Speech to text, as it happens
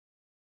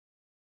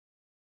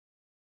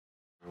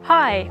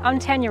Hi, I'm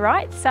Tanya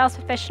Wright, Sales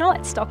Professional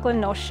at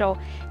Stockland North Shore.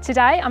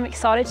 Today I'm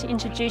excited to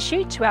introduce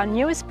you to our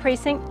newest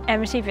precinct,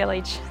 Amity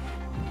Village.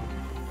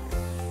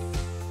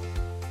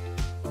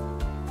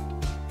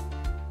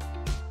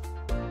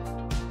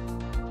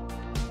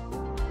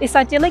 This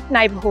idyllic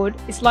neighbourhood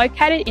is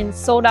located in the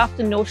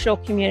sought-after North Shore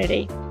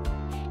community.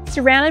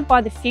 Surrounded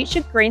by the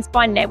future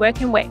Greenspine network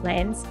and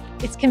wetlands,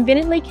 it's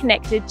conveniently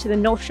connected to the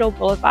North Shore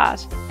Boulevard.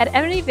 At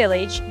Amity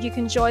Village, you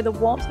can enjoy the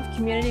warmth of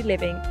community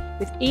living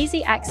with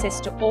easy access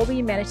to all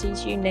the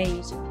amenities you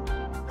need.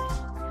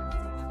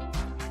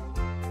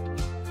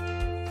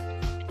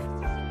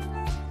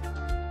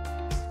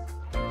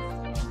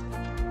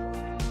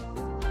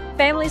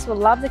 Families will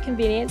love the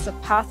convenience of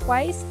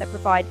pathways that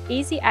provide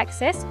easy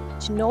access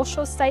to North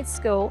Shore State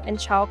School and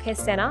Childcare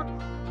Centre,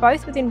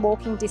 both within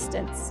walking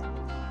distance.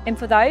 And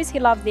for those who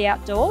love the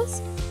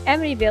outdoors,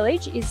 Amity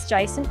Village is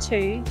adjacent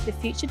to the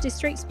future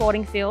district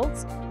sporting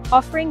fields,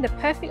 offering the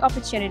perfect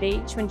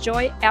opportunity to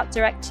enjoy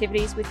outdoor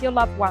activities with your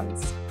loved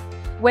ones.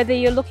 Whether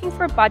you're looking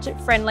for a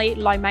budget-friendly,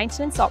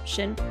 low-maintenance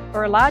option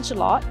or a larger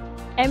lot,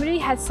 Amity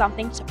has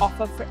something to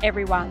offer for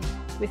everyone,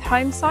 with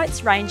home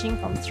sites ranging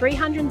from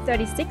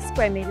 336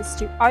 square metres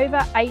to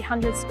over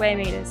 800 square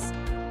metres.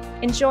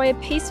 Enjoy a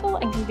peaceful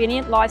and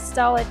convenient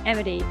lifestyle at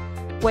Amity,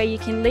 where you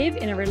can live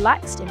in a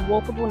relaxed and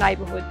walkable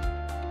neighbourhood.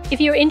 If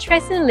you're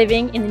interested in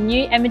living in the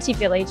new Amity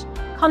Village,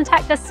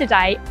 contact us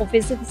today or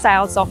visit the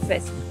sales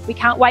office. We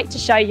can't wait to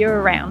show you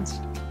around.